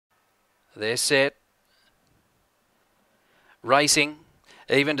They're set. Racing.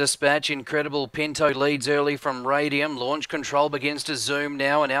 Even Dispatch, Incredible Pinto leads early from Radium. Launch Control begins to zoom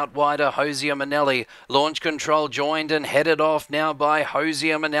now, and out wider Hosier Manelli. Launch Control joined and headed off now by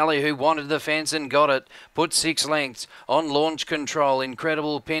Hosier Manelli, who wanted the fence and got it. Put 6 lengths on Launch Control,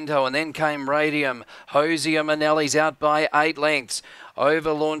 Incredible Pinto, and then came Radium. Hosier Manelli's out by 8 lengths.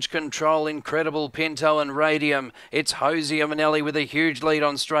 Over Launch Control, Incredible Pinto and Radium. It's Hosier Manelli with a huge lead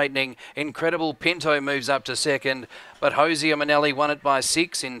on straightening. Incredible Pinto moves up to second, but Hosier Manelli won it by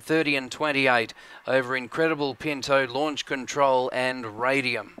 6 in 30 and 28 over Incredible Pinto, Launch Control and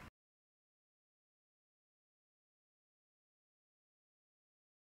Radium.